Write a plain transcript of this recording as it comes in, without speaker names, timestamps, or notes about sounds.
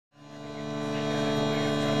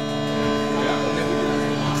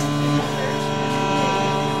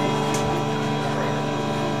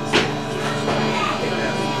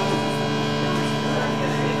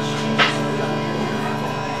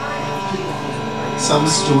Some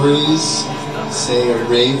stories say a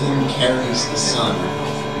raven carries the sun.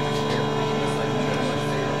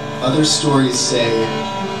 Other stories say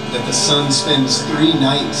that the sun spends 3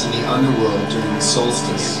 nights in the underworld during the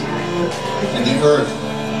solstice, and the earth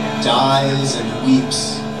dies and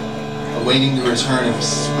weeps, awaiting the return of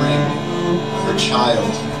spring, her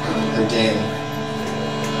child, her day.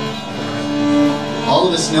 All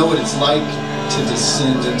of us know what it's like to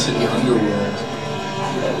descend into the underworld,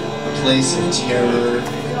 a place of terror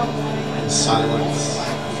and silence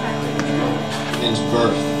and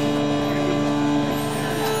birth.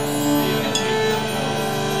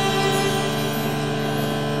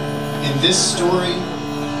 In this story,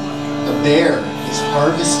 a bear is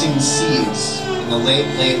harvesting seeds in the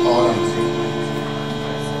late autumn,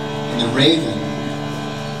 and the raven,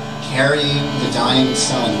 carrying the dying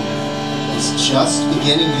sun, is just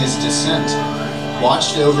beginning his descent,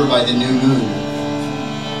 watched over by the new moon.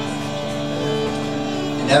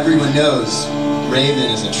 And everyone knows Raven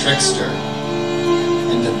is a trickster,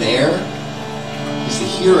 and the bear is the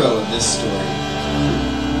hero of this story.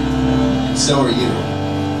 And so are you.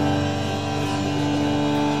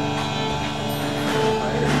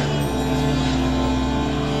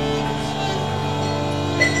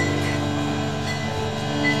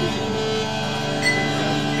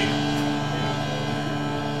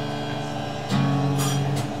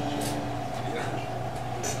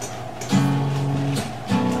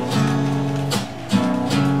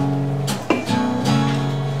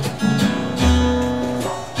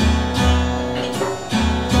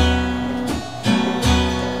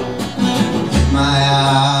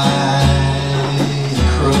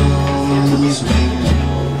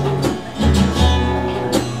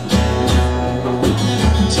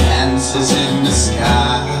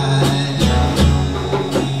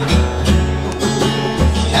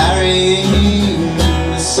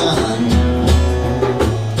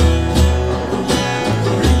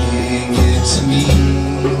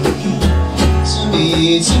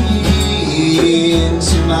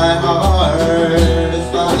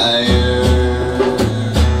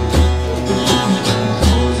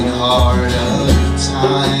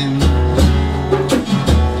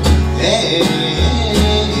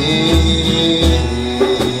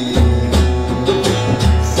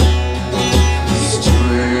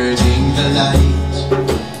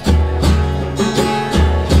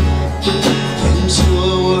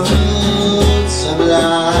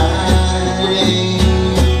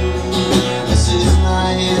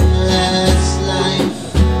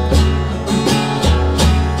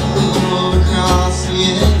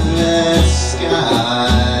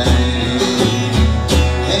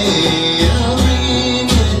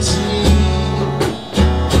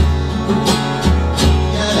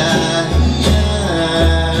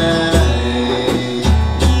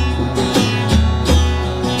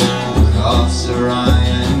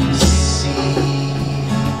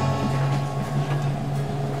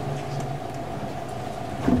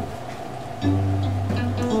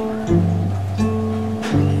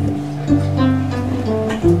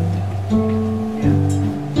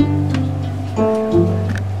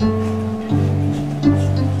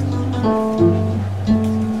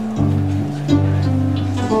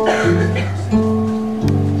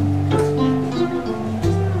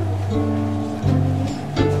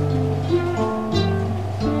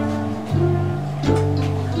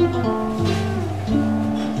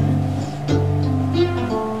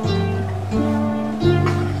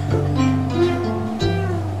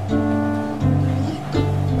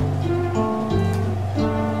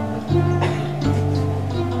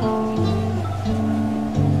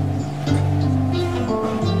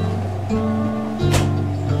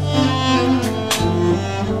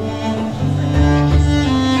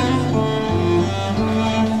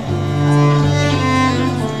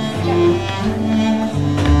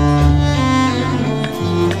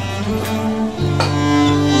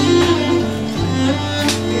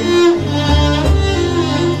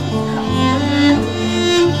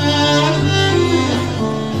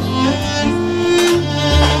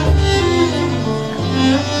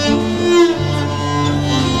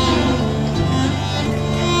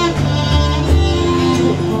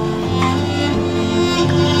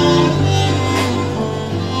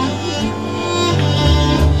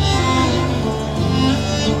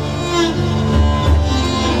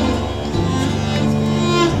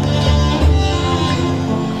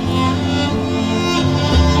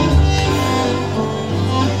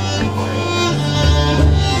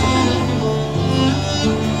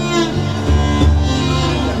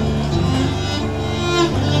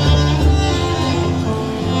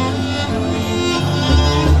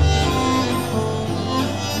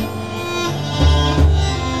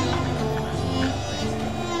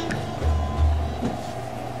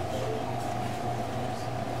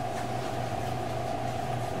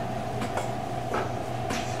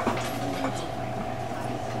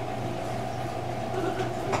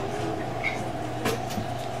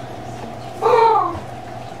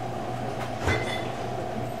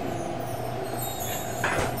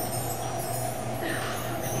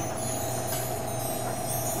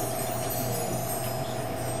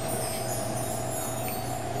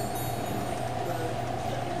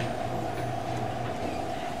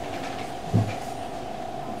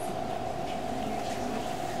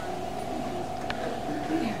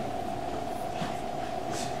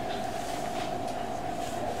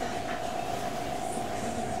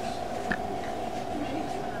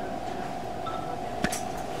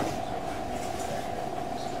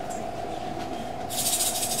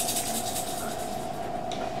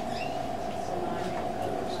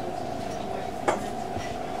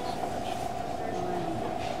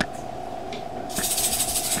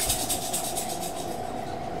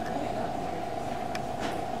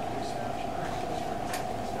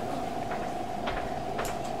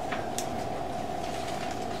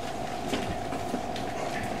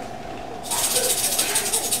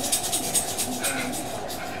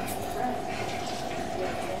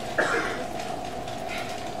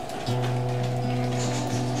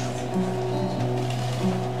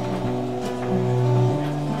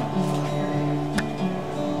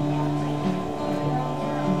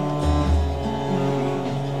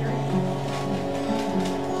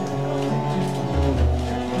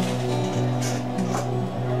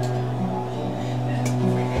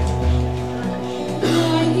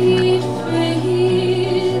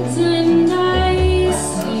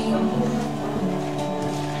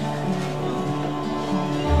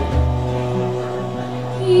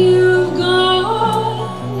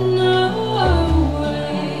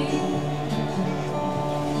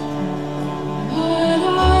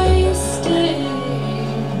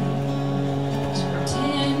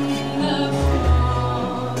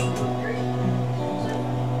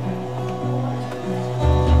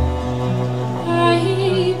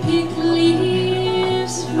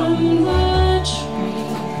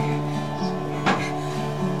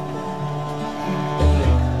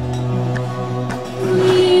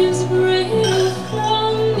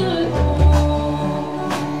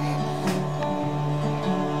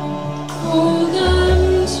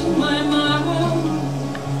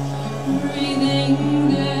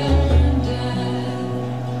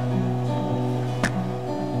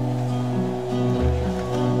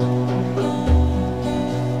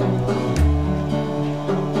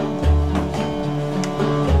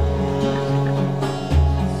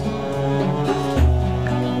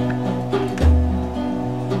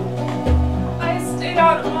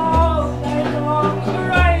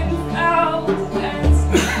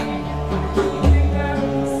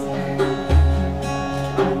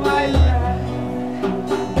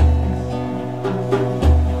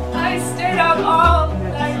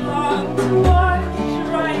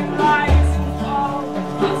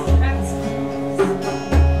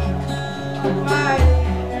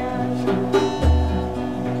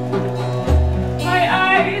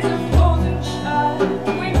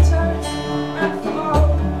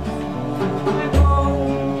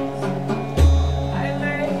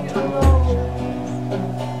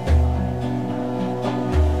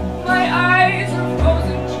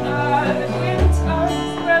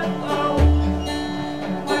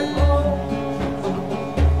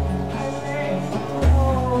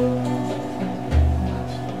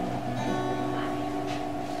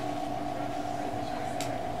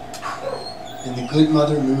 good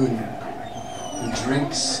Mother Moon, who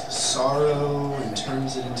drinks sorrow and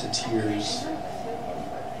turns it into tears,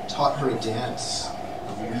 taught her a dance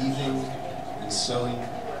of weaving and sewing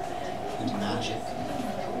and magic.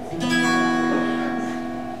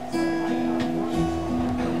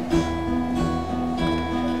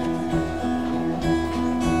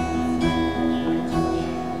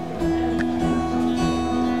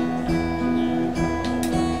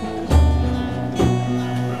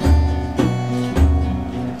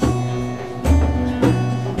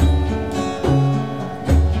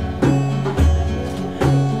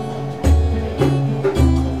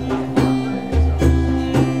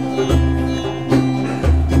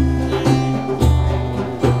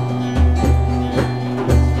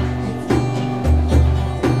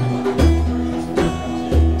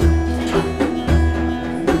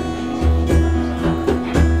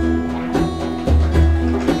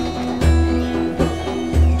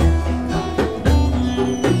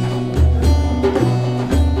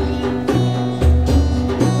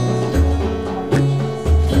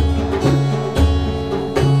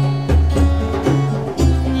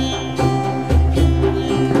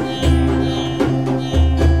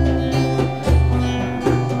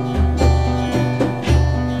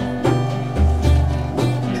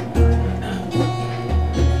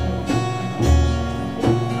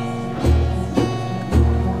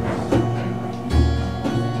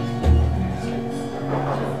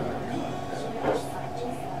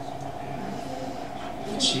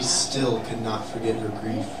 She still could not forget her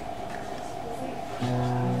grief.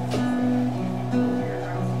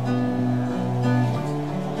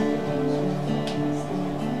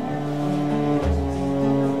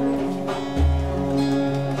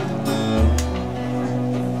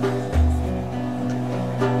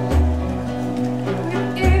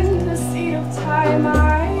 In the seat of time,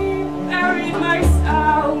 I buried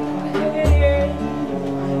myself in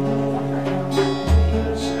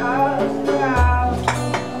child ground.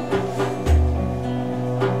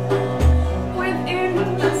 Within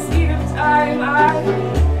the seat of time, I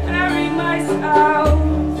buried myself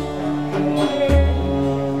in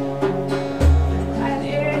an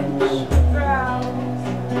inch of ground.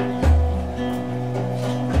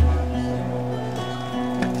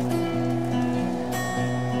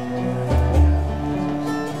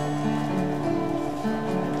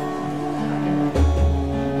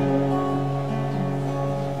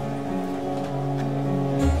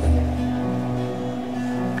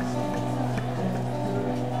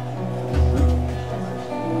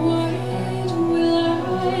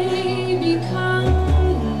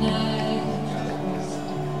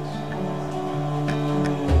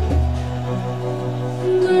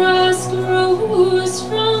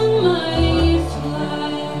 From my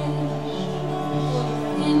flesh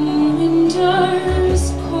in winter's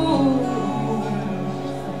cold,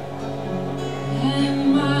 and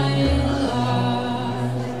my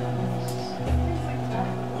life.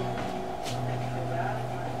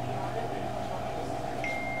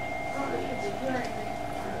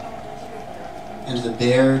 And the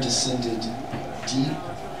bear descended deep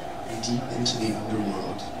and deep into the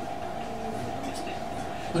underworld.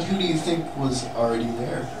 But who do you think was already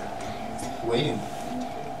there, waiting?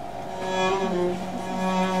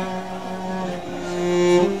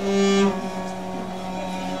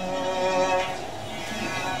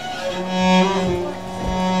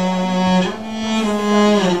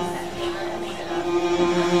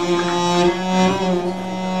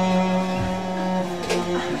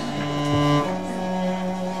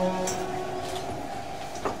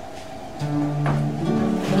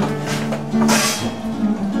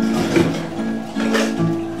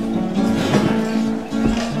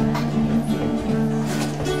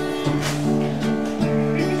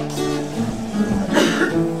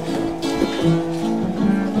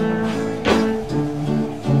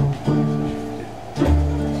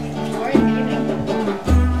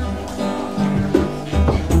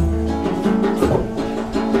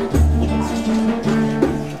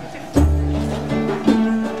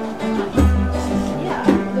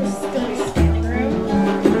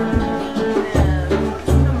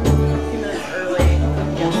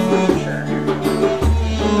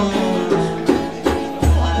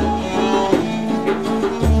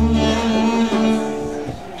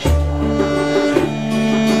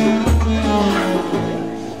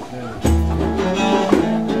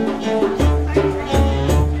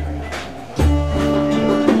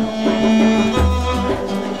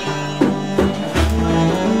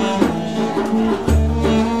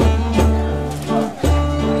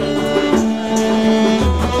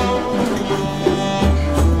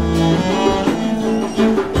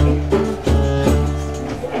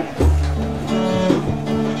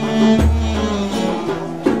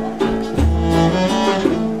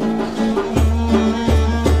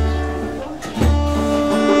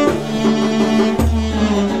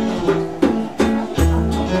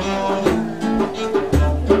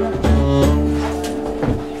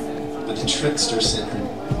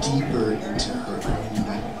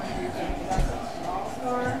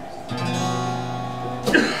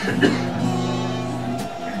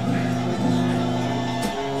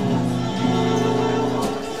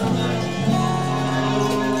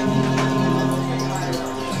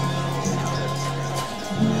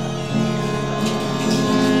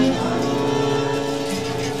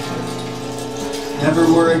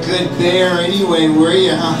 Never were a good bear anyway, were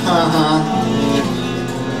you? Ha ha ha.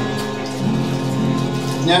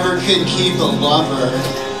 Never could keep a lover.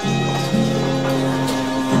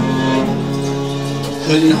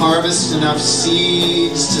 Couldn't harvest enough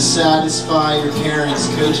seeds to satisfy your parents,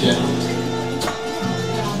 could you?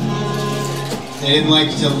 They didn't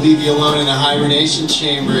like to leave you alone in a hibernation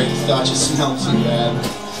chamber if you thought you smelled too bad.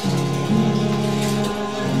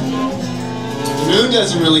 The moon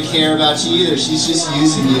doesn't really care about you either, she's just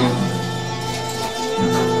using you.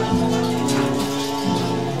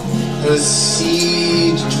 Those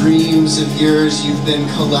seed dreams of yours you've been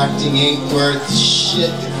collecting ain't worth shit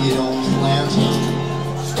if you don't plant them.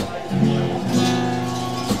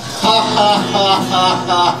 Ha ha ha ha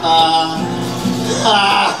ha ha. Ha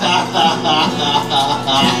ha ha ha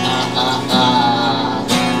ha ha ha.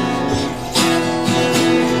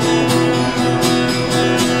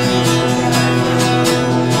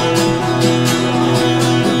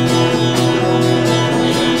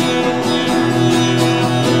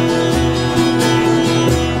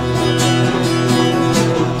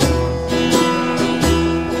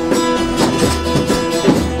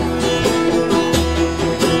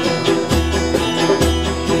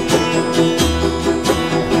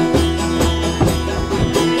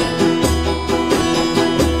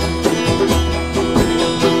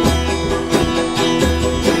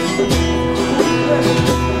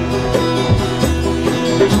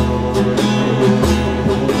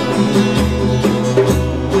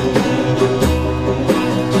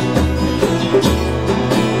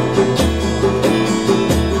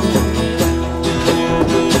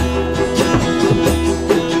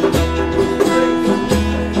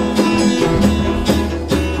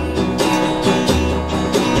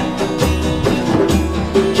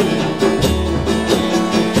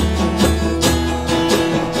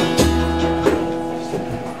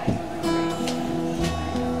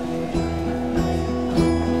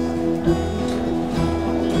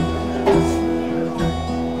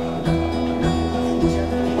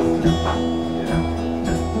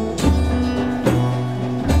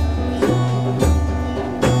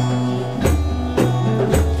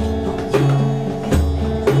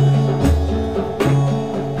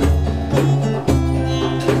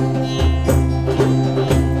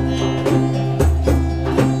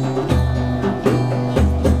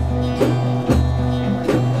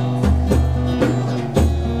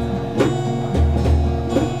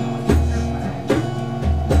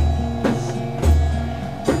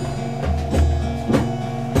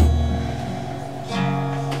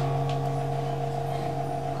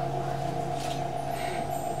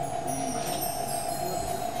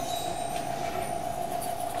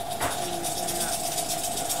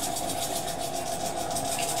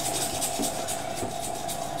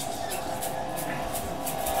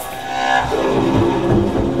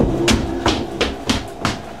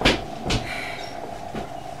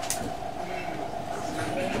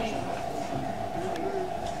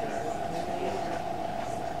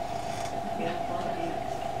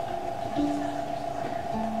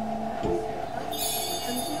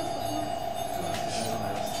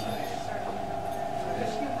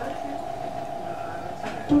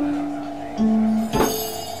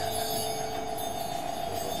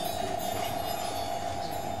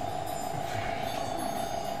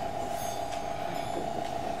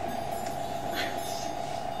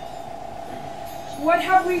 What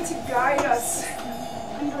have we to guide us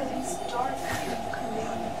under these dark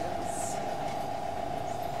clouds?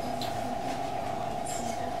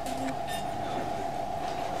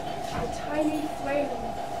 A tiny flame,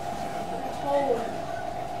 cold,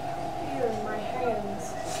 here in my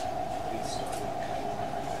hands.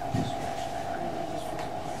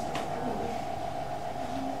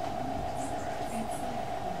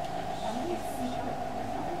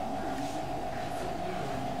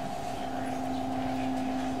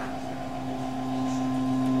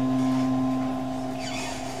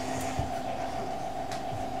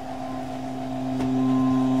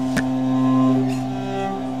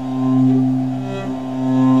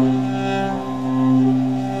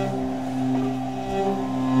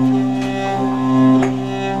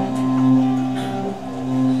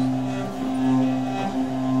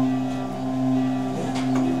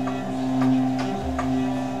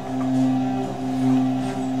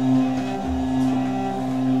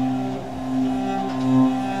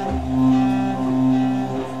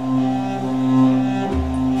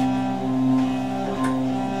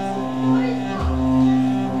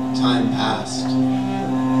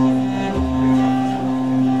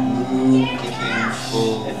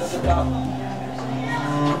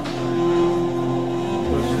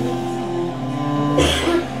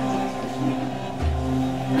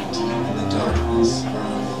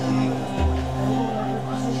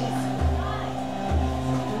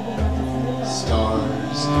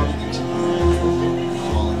 beginning to move,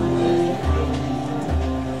 falling away.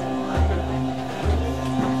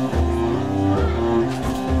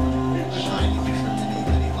 Shining for many,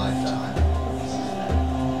 many lifetimes.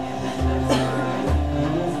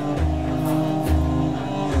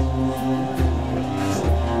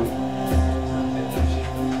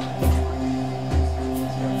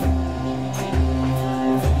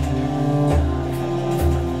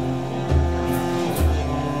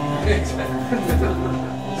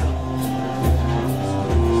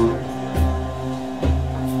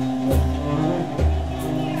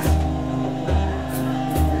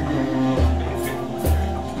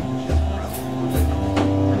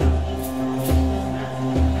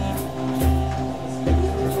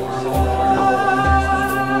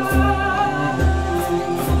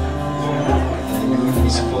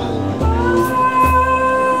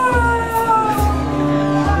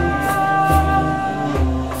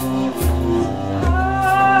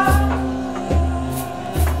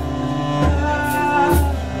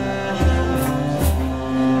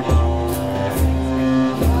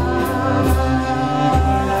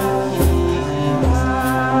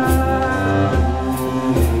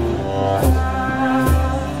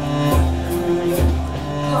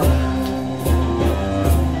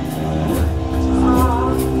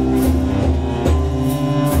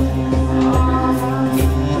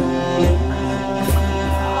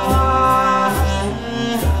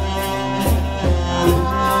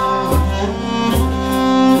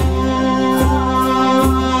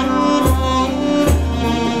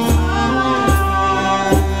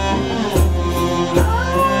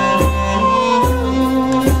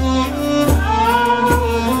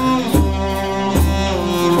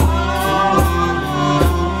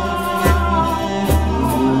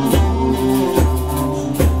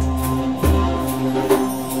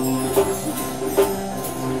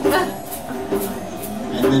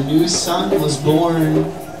 New son was born,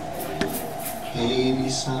 baby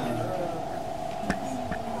son.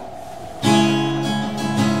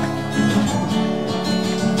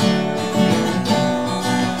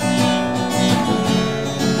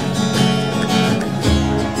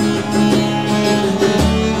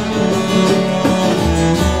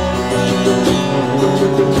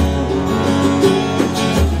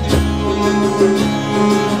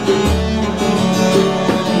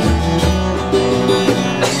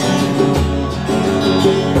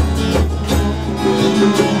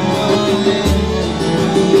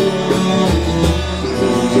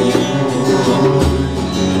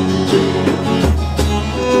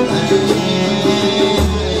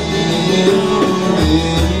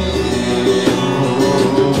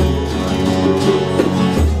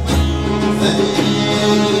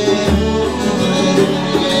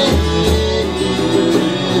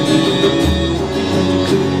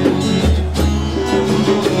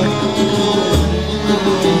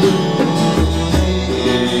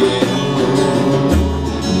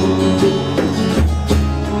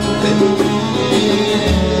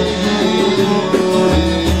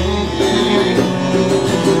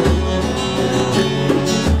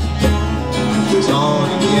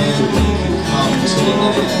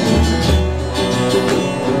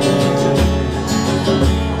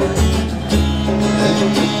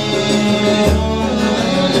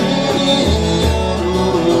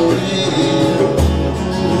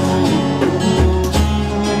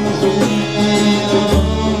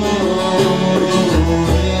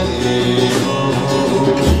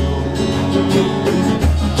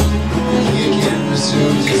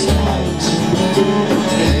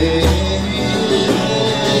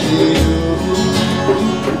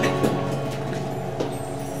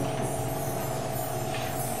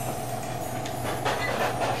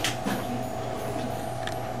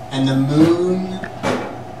 And the moon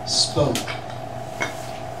spoke.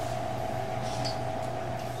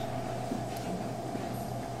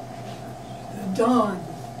 The dawn,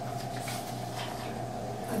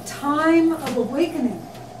 a time of awakening.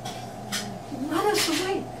 Let us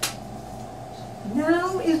awake.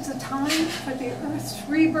 Now is the time for the earth's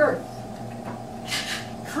rebirth.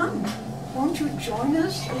 Come, won't you join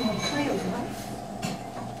us in the play of life?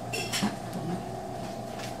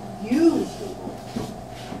 You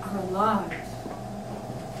are alive.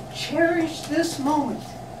 Cherish this moment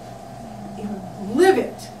and live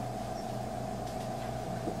it.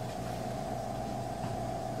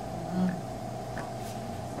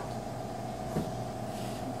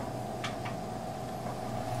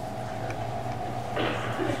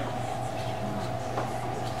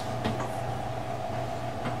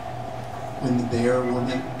 When the bear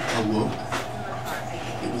woman awoke,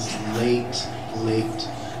 it was late, late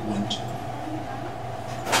winter.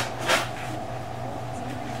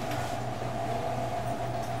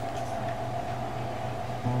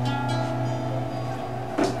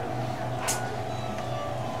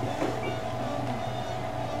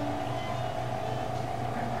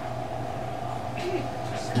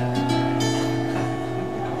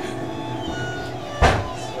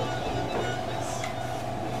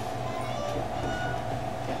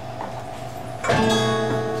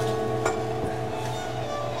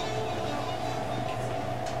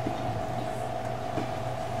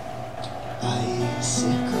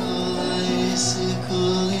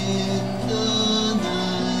 Icicle in the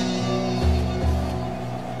night.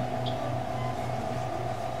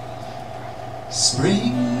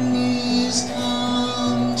 Spring is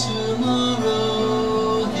come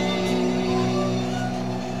tomorrow, hey.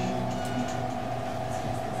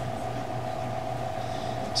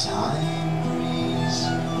 Time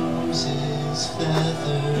resumes his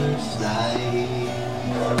feathered flight.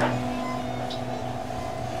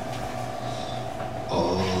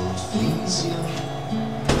 All things young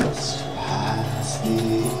must pass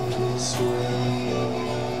this way.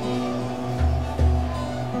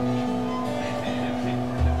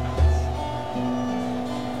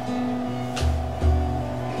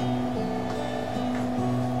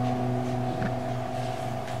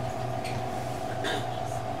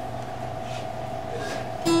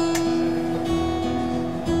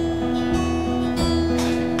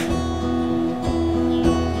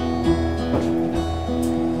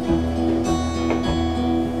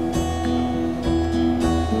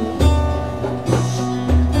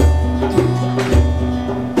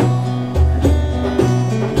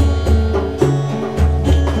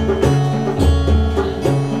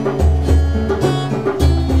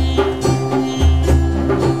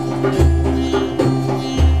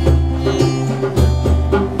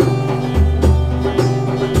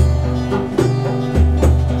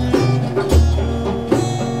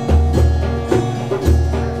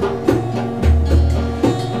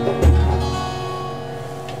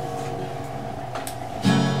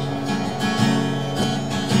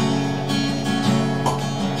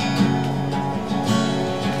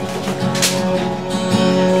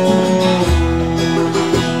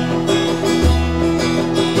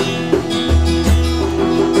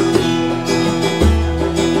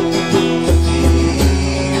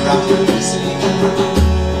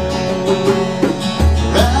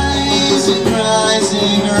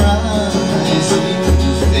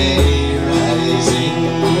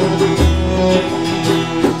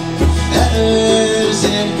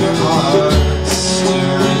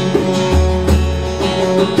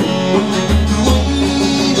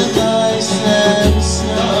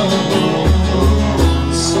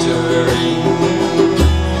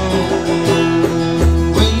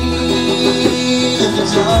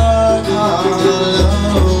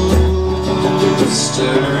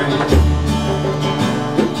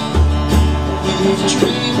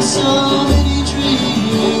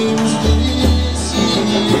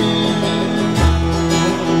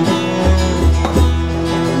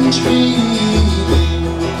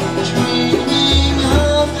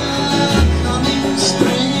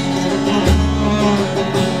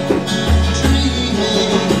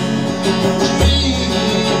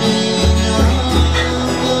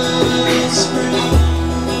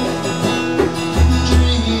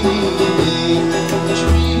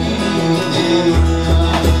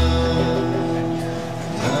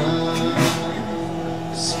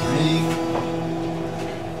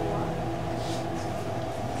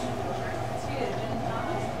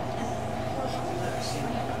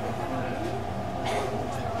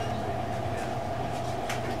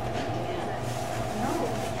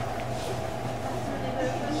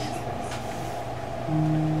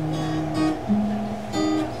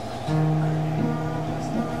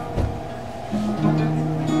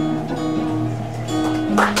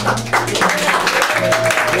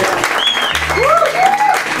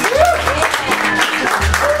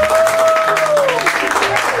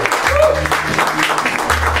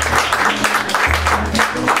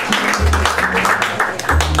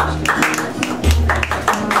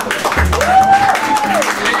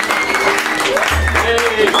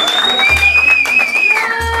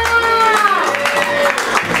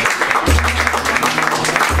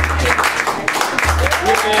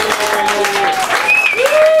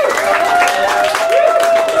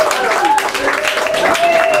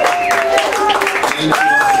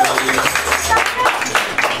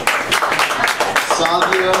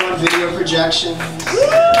 Projections.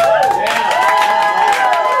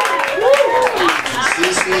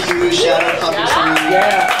 CCU Shadow Puppetry.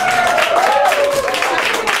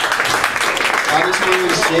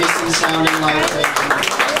 Auditorium Jason Sounding Light.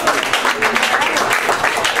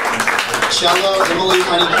 Cello Emily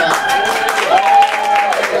Honeycutt.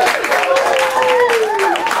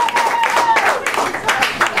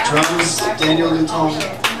 Drums, Daniel Luton.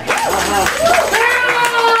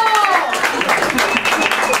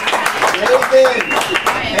 Raven,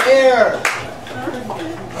 Bear.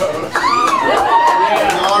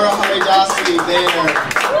 Nara Haridasi, Bear.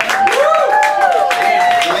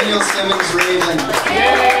 Daniel Simmons, Raven.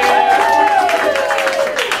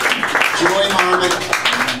 Joy Harmon,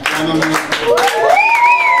 Emma Moon.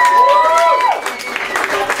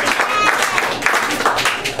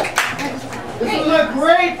 This was a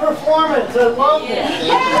great performance. I love it.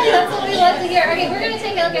 Yeah, that's what we love to hear. Okay, we're going to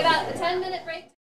take a look at about a 10-minute break.